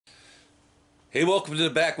Hey, welcome to the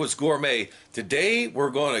Backwoods Gourmet. Today we're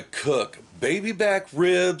going to cook baby back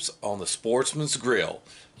ribs on the Sportsman's Grill.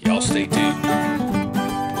 Y'all stay tuned.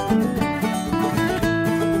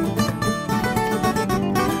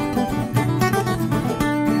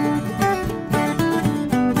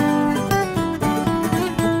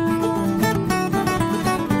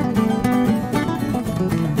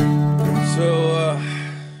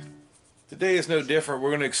 Today is no different. We're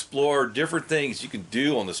going to explore different things you can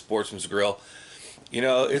do on the Sportsman's Grill. You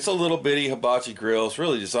know, it's a little bitty hibachi grill. It's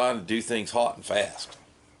really designed to do things hot and fast.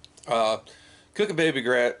 Cooking baby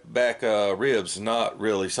back ribs is not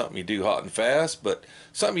really something you do hot and fast, but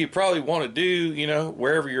something you probably want to do, you know,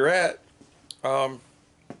 wherever you're at.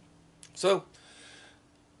 So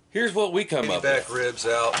here's what we come up with. Baby back ribs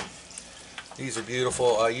out. These are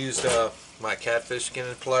beautiful. I used my catfish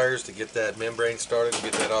skinning pliers to get that membrane started and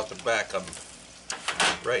get that off the back of them.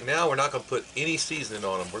 Right now we're not going to put any seasoning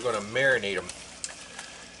on them. We're going to marinate them.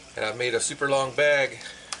 And I've made a super long bag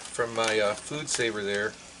from my food saver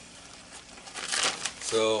there.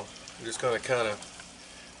 So I'm just going to kind of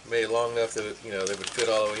made it long enough that, you know, they would fit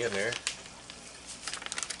all the way in there.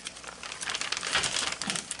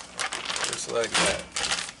 Just like that.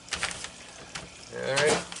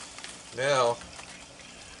 Alright. Now,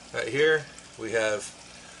 right here we have,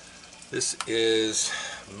 this is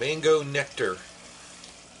mango nectar.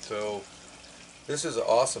 So this is an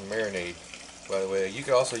awesome marinade, by the way. You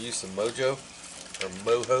can also use some mojo or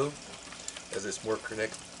mojo, as it's more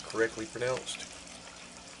correctly pronounced.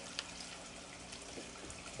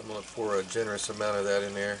 I'm going to pour a generous amount of that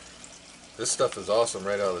in there. This stuff is awesome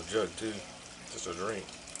right out of the jug too, just a drink.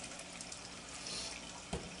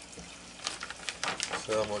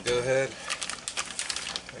 So I'm going to go ahead,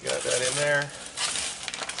 I got that in there.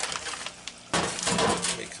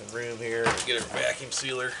 Make some room here, get a vacuum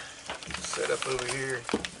sealer set up over here.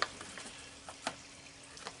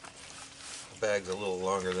 The bag's a little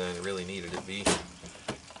longer than it really needed to be.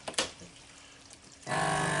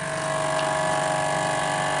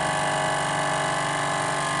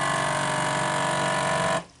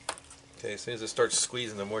 Okay, as soon as it starts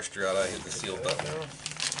squeezing the moisture out, I hit the seal button.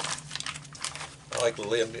 I like to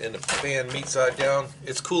lay them in the pan meat side down.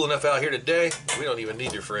 It's cool enough out here today, we don't even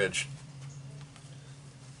need your fridge.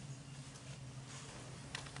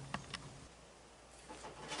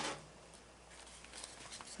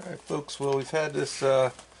 Alright folks, well, we've had this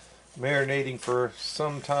marinating for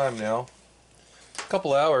some time now. A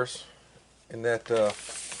couple hours in that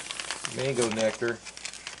mango nectar.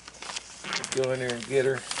 Go in there and get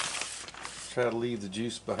her. Try to leave the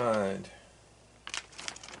juice behind.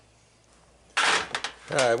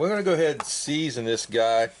 Alright, we're going to go ahead and season this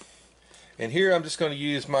guy. And here I'm just going to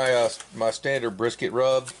use my my standard brisket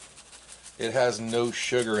rub. It has no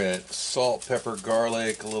sugar in it. Salt, pepper,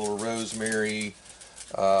 garlic, a little rosemary,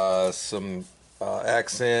 some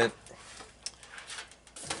accent.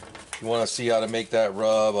 If you want to see how to make that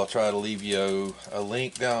rub, I'll try to leave you a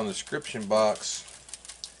link down in the description box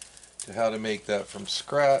to how to make that from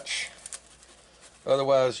scratch.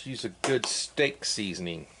 Otherwise, use a good steak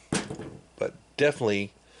seasoning. But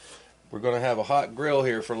definitely, we're going to have a hot grill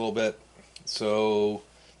here for a little bit, so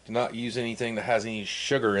do not use anything that has any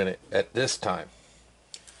sugar in it at this time.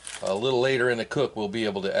 A little later in the cook, we'll be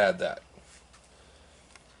able to add that.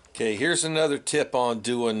 Okay, here's another tip on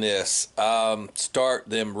doing this. Start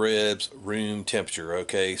them ribs room temperature.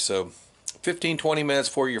 Okay, so 15-20 minutes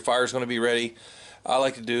before your fire's going to be ready. I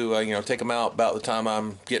like to do, you know, take them out about the time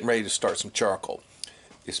I'm getting ready to start some charcoal.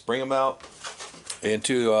 Just bring them out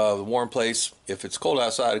into the warm place. If it's cold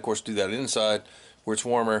outside, of course, do that inside where it's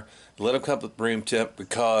warmer. Let them come up with room temp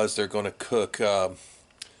because they're going to cook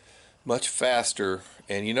much faster.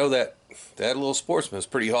 And you know that little Sportsman is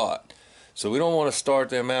pretty hot. So we don't want to start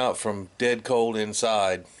them out from dead cold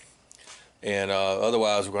inside. And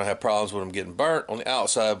otherwise, we're going to have problems with them getting burnt on the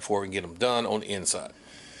outside before we can get them done on the inside.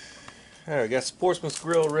 Alright, got Sportsman's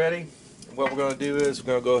Grill ready. And what we're going to do is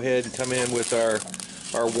we're going to go ahead and come in with our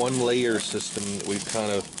one layer system that we've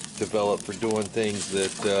kind of developed for doing things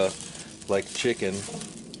that like chicken.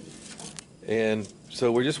 And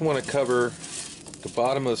so we just want to cover the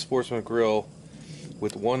bottom of the Sportsman Grill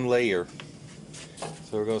with one layer.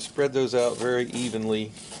 So we're going to spread those out very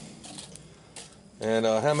evenly. And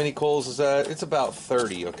how many coals is that? It's about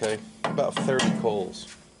 30, okay? About 30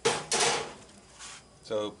 coals.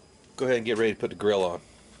 So go ahead and get ready to put the grill on.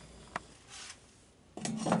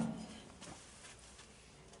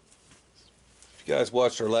 If you guys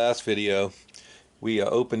watched our last video, we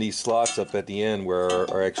opened these slots up at the end where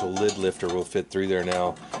our actual lid lifter will fit through there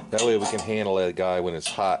now. That way we can handle that guy when it's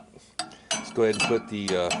hot. Let's go ahead and put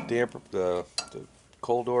the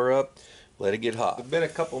coal door up. let it get hot. It's been a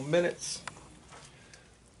couple minutes.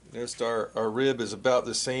 Notice our rib is about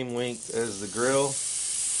the same length as the grill,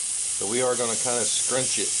 so we are going to kind of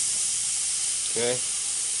scrunch it. Okay,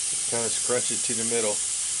 kind of scrunch it to the middle,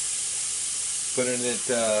 putting it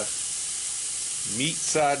meat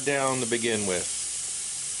side down to begin with.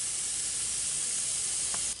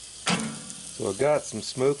 So I got some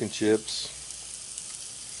smoking chips.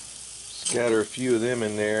 Scatter a few of them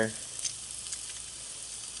in there.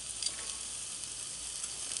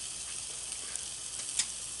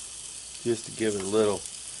 Just to give it a little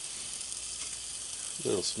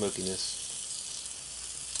smokiness.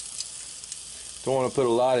 Don't want to put a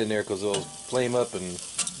lot in there because it'll flame up and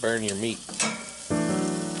burn your meat.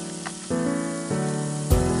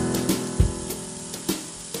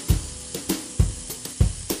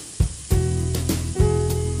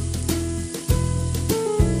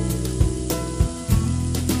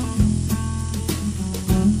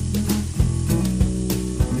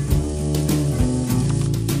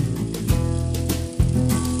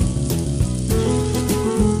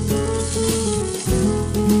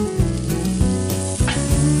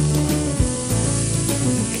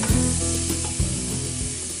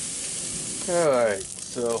 Alright,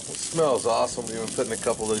 so it smells awesome. We've been putting a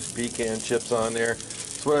couple of those pecan chips on there.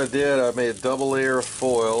 So what I did, I made a double layer of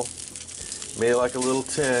foil, made like a little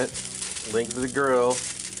tent, linked to the grill.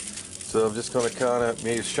 So I'm just going to kind of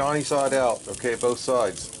make a shiny side out, okay, both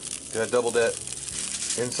sides. I doubled that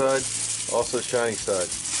inside, also shiny side.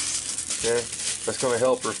 Okay, that's going to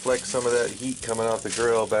help reflect some of that heat coming off the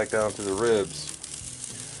grill back down to the ribs.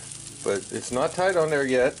 But it's not tight on there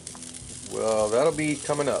yet. Well, that'll be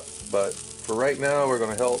coming up. But for right now, we're going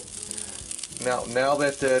to help. Now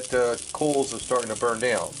that coals are starting to burn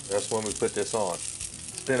down, that's when we put this on.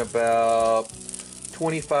 It's been about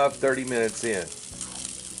 25-30 minutes in.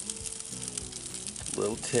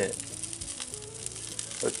 Little tent.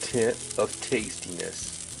 A tent of tastiness.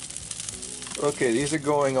 Okay, these are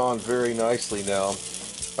going on very nicely now.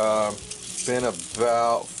 Been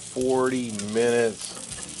about 40 minutes.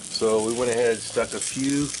 So we went ahead and stuck a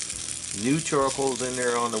few new charcoals in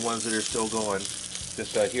there on the ones that are still going,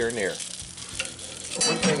 just here and there.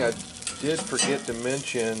 One thing I did forget to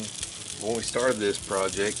mention when we started this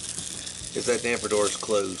project is that damper door is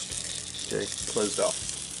closed. Okay, closed off.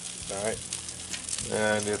 Alright.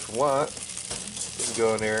 And if you want, you can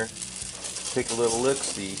go in there, take a little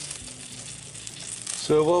look-see.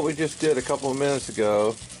 So what we just did a couple of minutes ago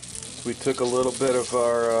is we took a little bit of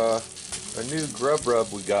our a new grub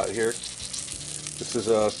rub we got here. This is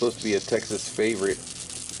supposed to be a Texas favorite,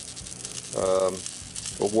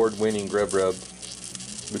 award-winning grub rub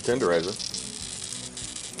with tenderizer.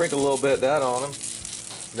 Sprinkle a little bit of that on them.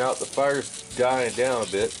 Now the fire's dying down a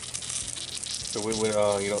bit, so we went,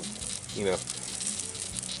 you know,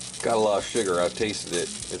 got a lot of sugar. I tasted it.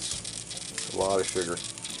 It's a lot of sugar.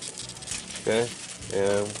 Okay,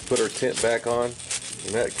 and put our tent back on,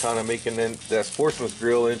 and that kind of making that Sportsman's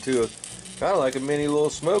Grill into a kind of like a mini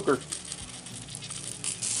little smoker.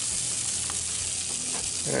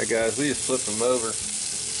 Alright guys, we just flipped them over.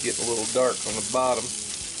 It's getting a little dark on the bottom.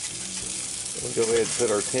 We'll go ahead and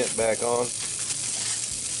put our tent back on.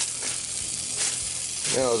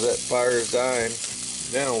 Now as that fire is dying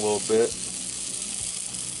down a little bit,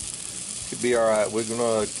 should be alright. We're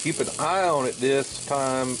going to keep an eye on it this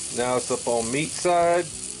time. Now it's up on meat side.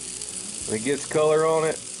 When it gets color on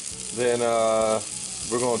it, then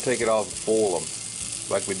we're going to take it off and foil them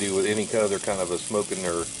like we do with any other kind of a smoking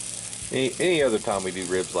or any other time we do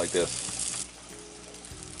ribs like this.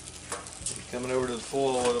 Coming over to the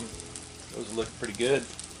foil with them. Those look pretty good.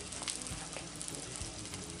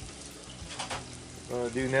 What I'm going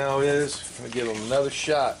to do now is I'm going to give them another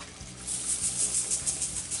shot.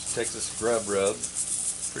 Texas grub rub.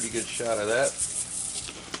 Pretty good shot of that.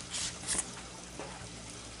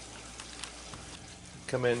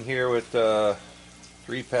 Come in here with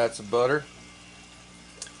 3 pats of butter.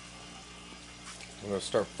 I'm going to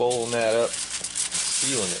start folding that up,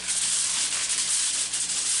 sealing it.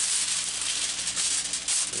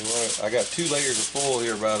 I got 2 layers of foil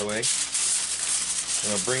here, by the way. I'm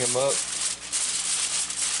going to bring them up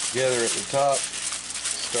together at the top,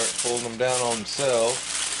 start folding them down on themselves.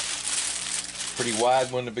 Pretty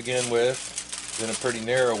wide one to begin with, then a pretty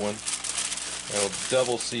narrow one. I'll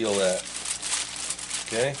double seal that.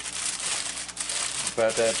 Okay?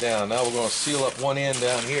 Pat that down. Now we're going to seal up one end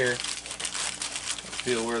down here.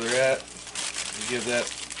 Feel where they're at. We give that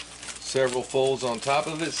several folds on top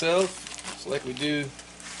of itself, just like we do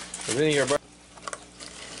with any of our.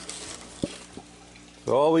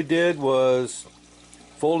 So all we did was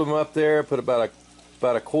fold them up there, put about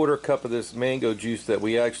a quarter cup of this mango juice that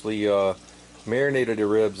we actually marinated the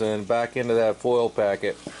ribs in back into that foil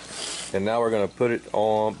packet, and now we're going to put it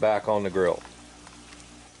on back on the grill.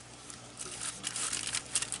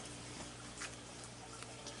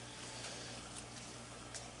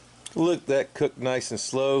 Look, that cooked nice and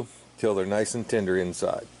slow till they're nice and tender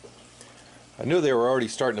inside. I knew they were already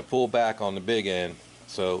starting to pull back on the big end,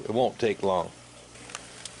 so it won't take long.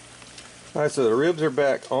 Alright, so the ribs are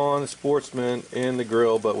back on the Sportsman in the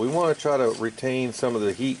grill, but we want to try to retain some of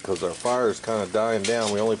the heat because our fire is kind of dying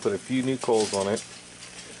down. We only put a few new coals on it.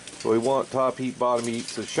 So we want top heat, bottom heat.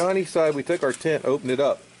 So shiny side, we took our tent, opened it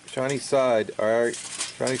up. Shiny side, alright,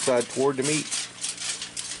 shiny side toward the meat.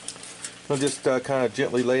 We'll just kind of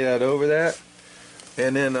gently lay that over that.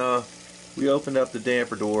 And then we opened up the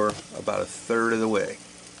damper door about a third of the way.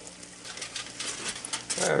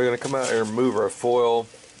 Alright, we're going to come out here and remove our foil.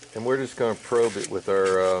 And we're just going to probe it with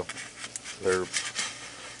our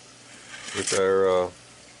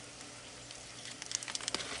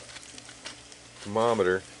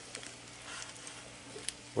thermometer.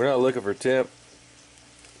 We're not looking for temp,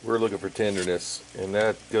 we're looking for tenderness, and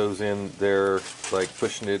that goes in there like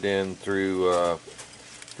pushing it in through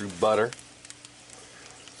butter.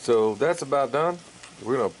 So that's about done.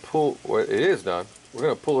 We're going to pull, well, it is done. We're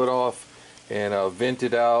going to pull it off and vent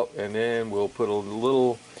it out, and then we'll put a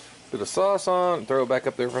little bit of sauce on and throw it back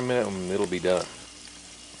up there for a minute, and it'll be done.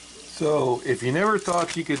 So if you never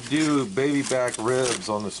thought you could do baby back ribs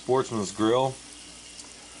on the Sportsman's Grill,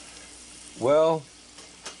 well,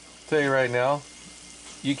 I'll tell you right now,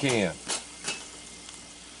 you can.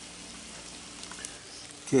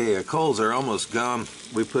 Okay, our coals are almost gone.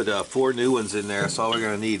 We put 4 new ones in there, so all we're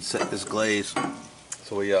going to need is set this glaze.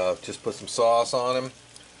 So we just put some sauce on them.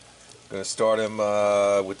 Going to start them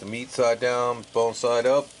with the meat side down, bone side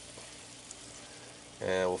up.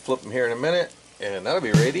 And we'll flip them here in a minute, and that'll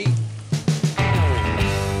be ready.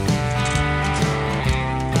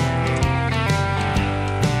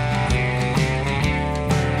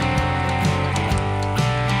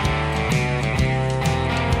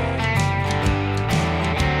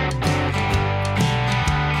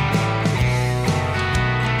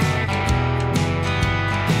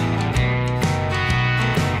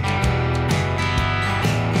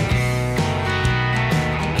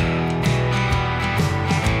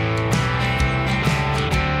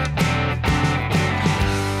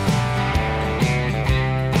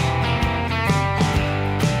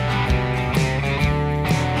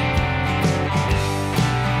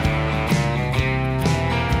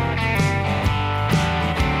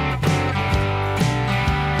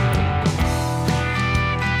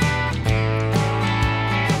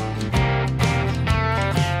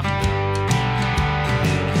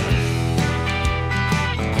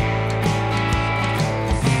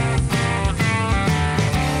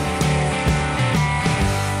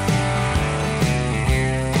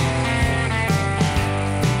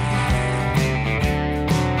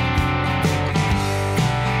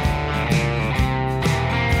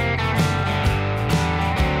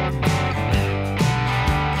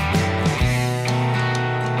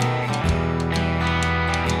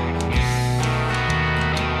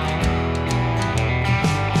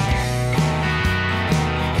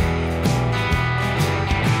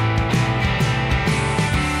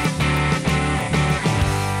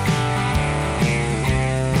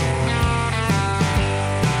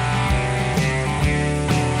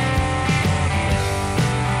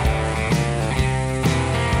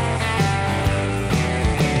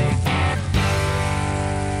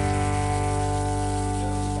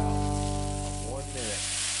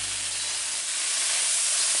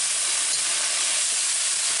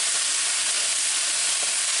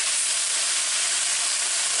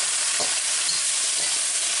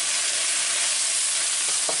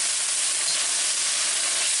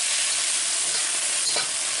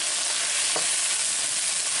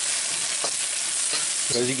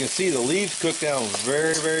 As you can see, the leaves cook down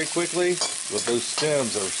very, very quickly, but those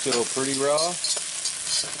stems are still pretty raw.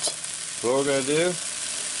 So what we're going to do,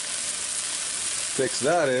 fix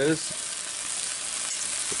that is,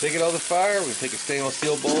 we'll take it off the fire, we take a stainless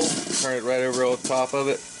steel bowl, turn it right over on top of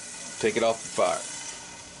it, take it off the fire.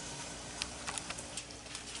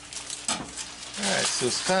 Alright, so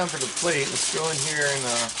it's time for the plate. Let's go in here and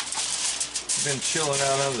we've been chilling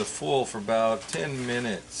out under the foil for about 10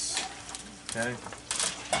 minutes. Okay.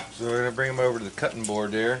 So we're going to bring them over to the cutting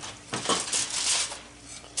board there.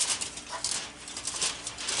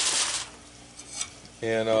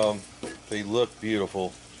 And they look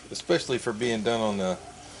beautiful, especially for being done on the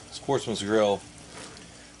Sportsman's Grill.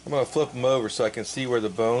 I'm going to flip them over so I can see where the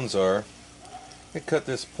bones are. I cut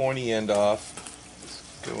this pointy end off. Let's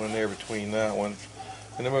go in there between that one.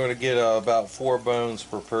 And then we're going to get about 4 bones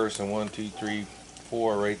per person. 1, 2, 3,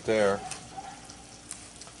 4 right there.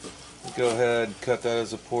 Go ahead and cut that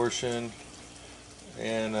as a portion,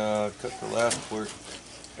 and cut the last part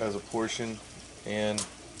as a portion. And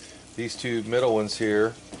these 2 middle ones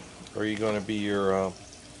here are going to be your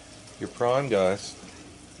prawn guys.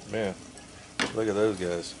 Man, look at those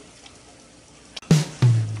guys.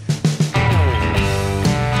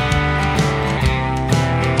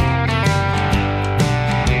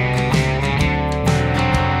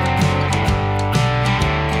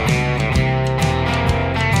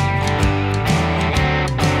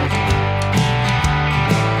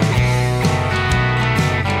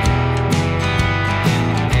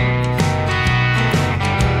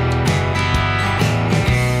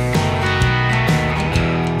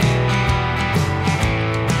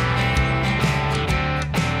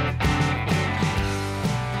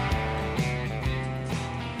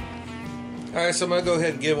 Alright, so I'm going to go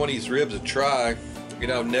ahead and give one of these ribs a try. You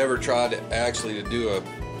know, I've never tried to do a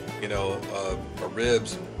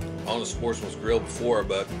ribs on the Sportsman's Grill before,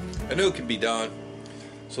 but I know it can be done.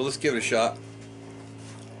 So let's give it a shot.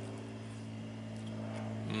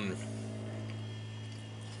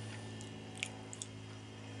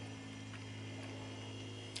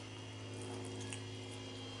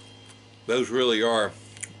 Those really are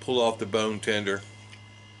pull off the bone tender.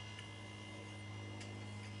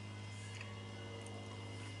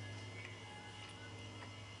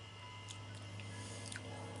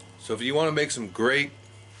 So if you want to make some great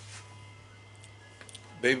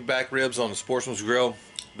baby back ribs on the Sportsman's Grill,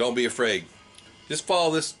 don't be afraid. Just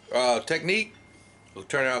follow this technique. It'll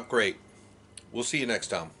turn out great. We'll see you next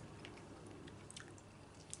time.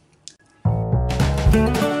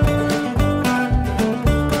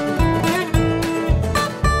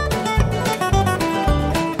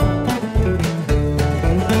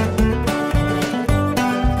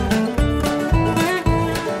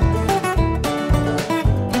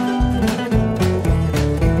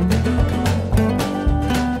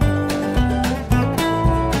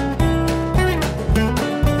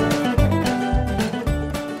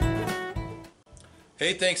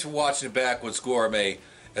 Hey, thanks for watching the Backwoods Gourmet.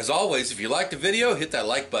 As always, if you liked the video, hit that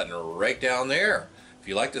like button right down there. If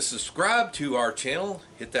you'd like to subscribe to our channel,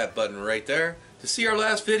 hit that button right there. To see our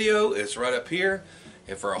last video, it's right up here.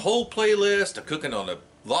 And for a whole playlist of cooking on the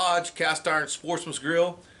Lodge Cast Iron Sportsman's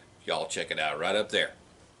Grill, y'all check it out right up there.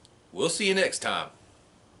 We'll see you next time.